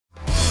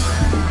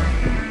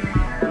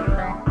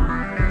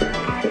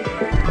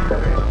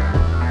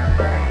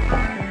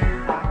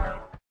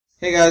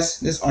Hey guys,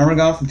 this is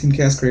Armagon from Team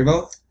Chaos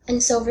Cravo,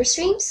 And Silver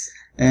Streams.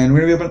 and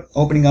we're going to be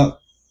opening up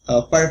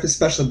a Fire Fist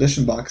Special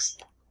Edition box.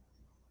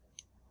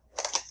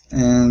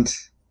 And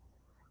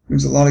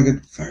there's a lot of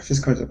good Fire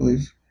Fist cards, I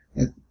believe.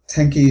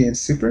 Tenki and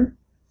Super.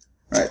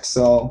 Alright,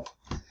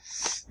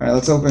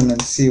 let's open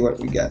and see what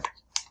we get.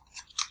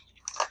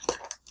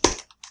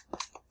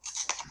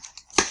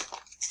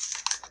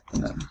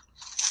 And then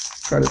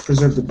try to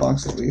preserve the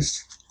box at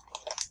least.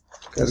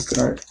 That's good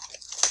art.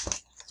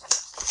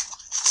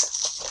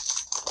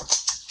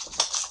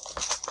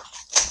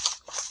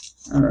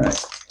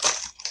 Alright,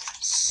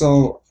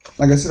 so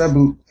like I said,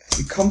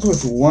 it comes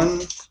with one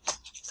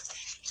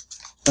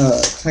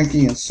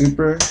Tenki and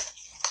Super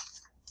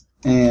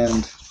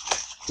and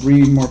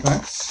 3 more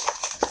packs.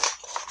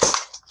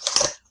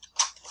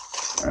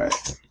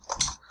 Alright,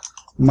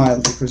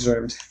 mildly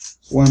preserved.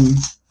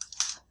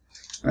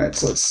 Alright,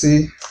 so let's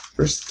see.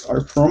 First, our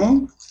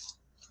promo.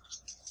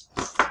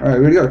 Alright,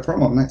 we already got a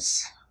promo,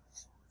 nice.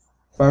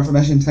 Fire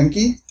Formation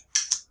Tenki.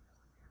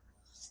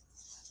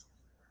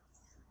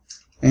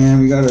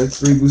 And we got our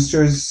 3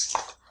 boosters,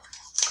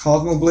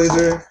 Cosmo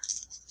Blazer,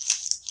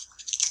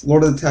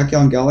 Lord of the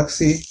Tachyon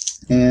Galaxy,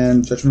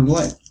 and Judgment of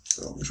the Light.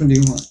 So which one do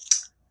you want?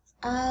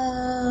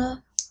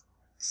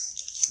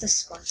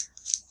 This one.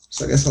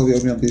 So I guess I'll be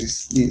opening up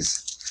these.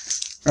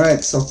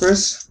 Alright, so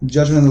first,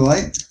 Judgment of the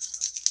Light.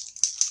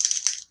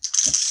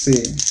 Let's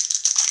see.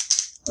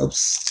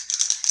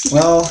 Oops.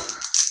 Well,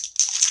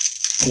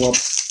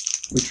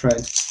 whoops. We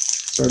tried.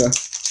 Sorta.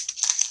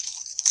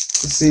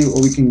 Let's see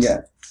what we can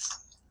get.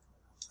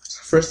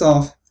 First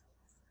off,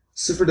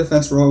 Super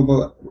Defense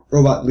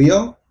Robot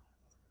Leo,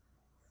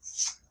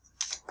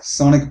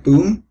 Sonic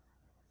Boom,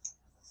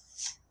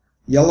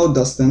 Yellow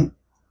Dustin,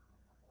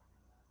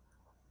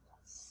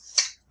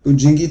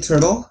 Ujingi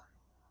Turtle,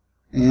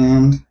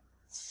 and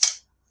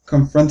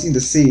Confronting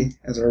the Sea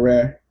as a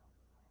rare.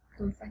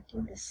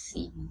 Confronting the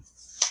Sea.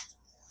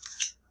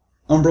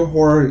 Umbral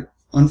Horror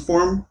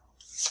Unform,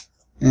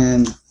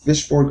 and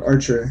Fishborg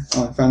Archer.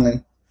 Oh, and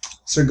finally,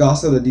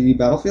 Sargasso the DD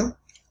Battlefield.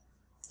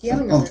 Do you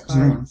have another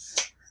card?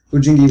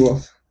 Ujingi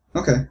Wolf.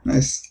 Okay,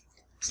 nice.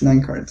 It's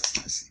 9 cards.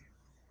 I see.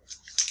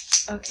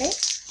 Okay.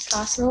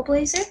 Cosmo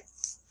Blazer.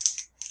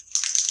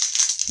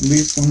 At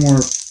least one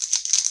more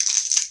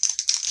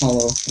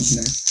hollow would be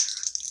nice.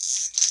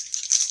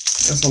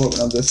 Guess I'll open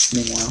up this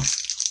meanwhile.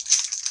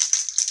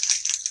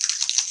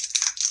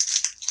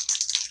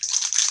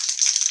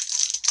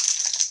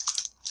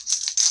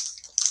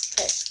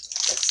 Okay,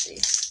 let's see.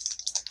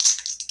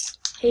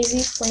 Hazy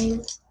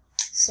Flame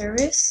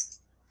Service.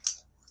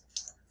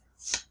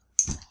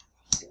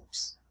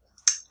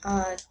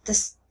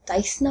 This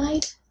Dice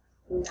Knight,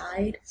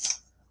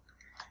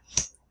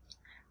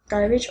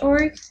 Garbage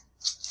Org,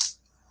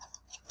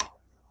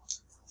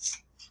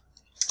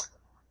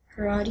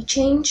 Karate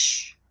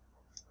Change,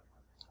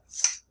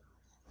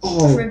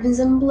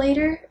 Crimson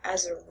Blader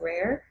as a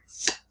rare,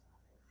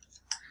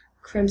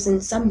 Crimson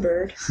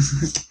Sunbird,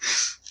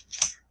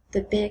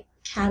 the Big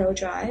Catto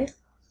Drive,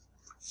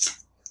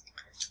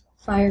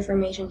 Fire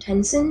Formation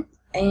Tensen,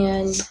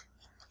 and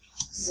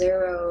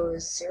Zero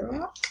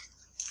Zero.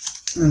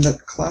 And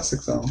that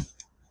classic though.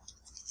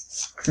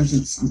 Crimson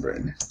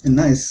Sunbird. And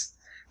nice.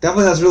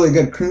 Definitely has really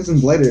good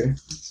Crimson Blader.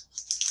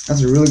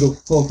 That's a really good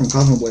pull from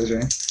Cosmo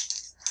Blazer.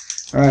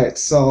 Alright,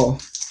 so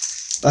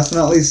last but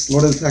not least,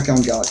 Lord of the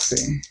Tachyon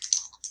Galaxy.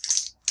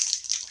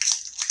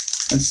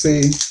 Let's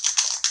see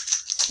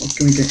what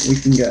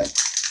we can get.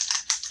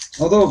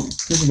 Although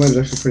Crimson Blazer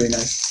is actually pretty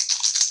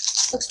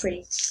nice. Looks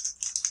pretty.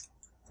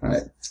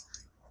 Alright.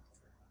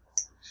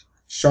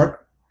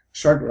 Shark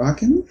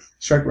Raken?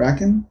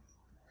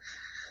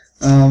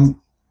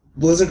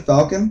 Blizzard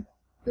Falcon.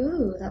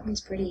 Ooh, that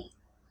one's pretty.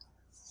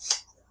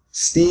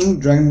 Steam,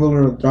 Dragon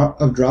Ruler of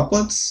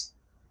Droplets.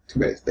 Too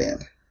bad it's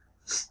banned.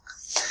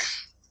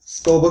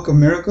 Spellbook of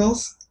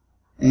Miracles.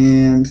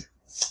 And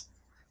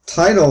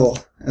Tidal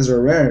as a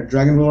rare,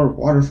 Dragon Ruler of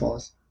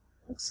Waterfalls.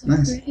 Looks so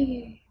nice.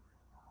 Pretty.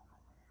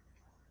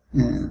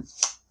 And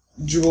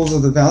Jewels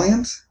of the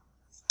Valiant.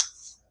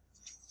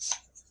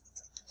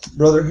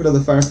 Brotherhood of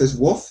the Fire Fist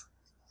Wolf.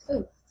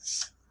 Ooh.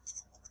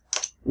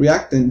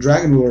 Reactant,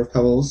 Dragon Ruler of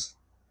Pebbles.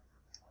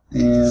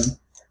 And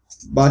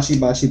Bachi.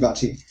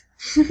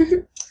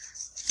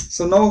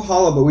 So no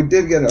hollow, but we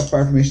did get a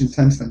Fire Formation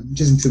Tensen,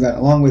 which isn't too bad,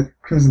 along with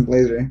Crimson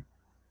Blazer.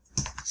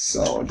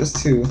 So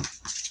just a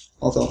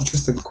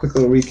quick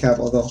little recap,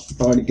 although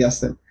you've already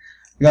guessed it.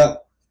 We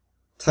got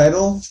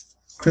Tidal,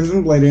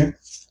 Crimson Blader,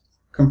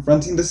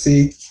 Confronting the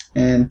Sea,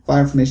 and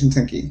Fire Formation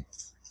Tenki.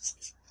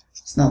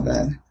 It's not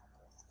bad.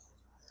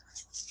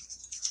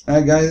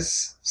 Alright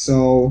guys,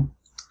 so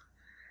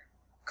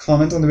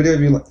comment on the video if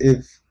you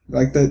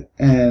liked it,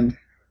 and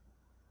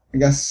I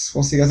guess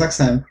we'll see you guys next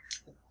time.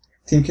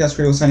 Team Chaos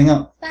Cravo signing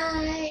out.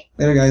 Bye.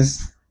 Later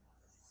guys.